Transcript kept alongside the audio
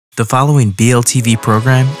The following BLTV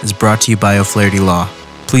program is brought to you by O'Flaherty Law.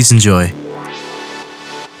 Please enjoy.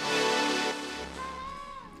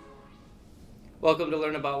 Welcome to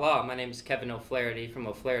Learn About Law. My name is Kevin O'Flaherty from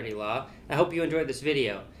O'Flaherty Law. I hope you enjoyed this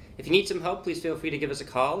video. If you need some help, please feel free to give us a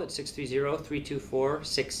call at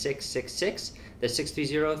 630-324-6666. That's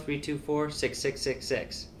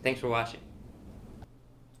 630-324-6666. Thanks for watching.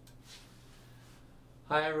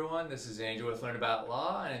 Hi everyone, this is Andrew with Learn About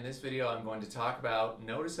Law, and in this video I'm going to talk about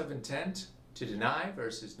notice of intent to deny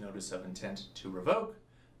versus notice of intent to revoke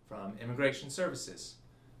from Immigration Services.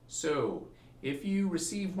 So, if you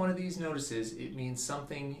receive one of these notices, it means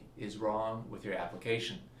something is wrong with your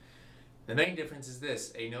application. The main difference is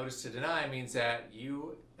this: a notice to deny means that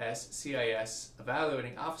USCIS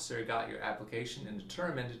evaluating officer got your application and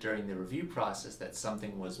determined during the review process that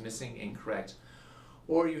something was missing, incorrect,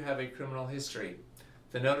 or you have a criminal history.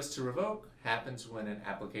 The notice to revoke happens when an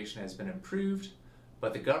application has been approved,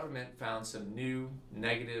 but the government found some new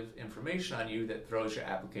negative information on you that throws your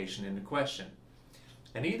application into question.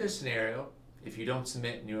 In either scenario, if you don't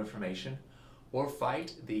submit new information or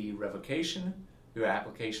fight the revocation, your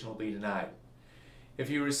application will be denied. If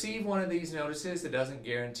you receive one of these notices, it doesn't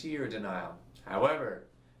guarantee your denial. However,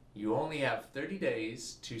 you only have 30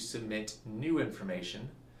 days to submit new information,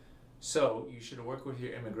 so you should work with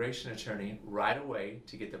your immigration attorney right away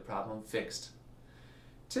to get the problem fixed.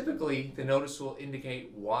 Typically, the notice will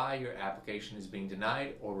indicate why your application is being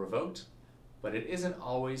denied or revoked, but it isn't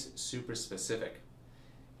always super specific.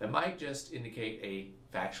 It might just indicate a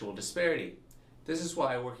factual disparity. This is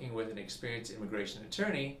why working with an experienced immigration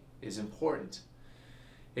attorney is important.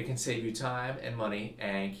 It can save you time and money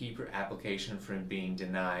and keep your application from being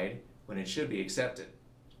denied when it should be accepted.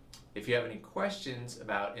 If you have any questions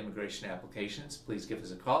about immigration applications, please give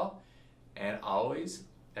us a call. And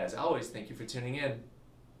as always, thank you for tuning in.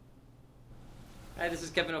 Hi, this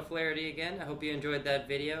is Kevin O'Flaherty again. I hope you enjoyed that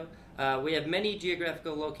video. We have many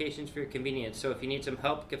geographical locations for your convenience, so if you need some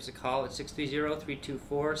help, give us a call at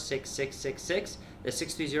 630-324-6666. That's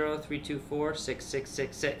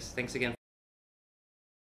 630-324-6666. Thanks again.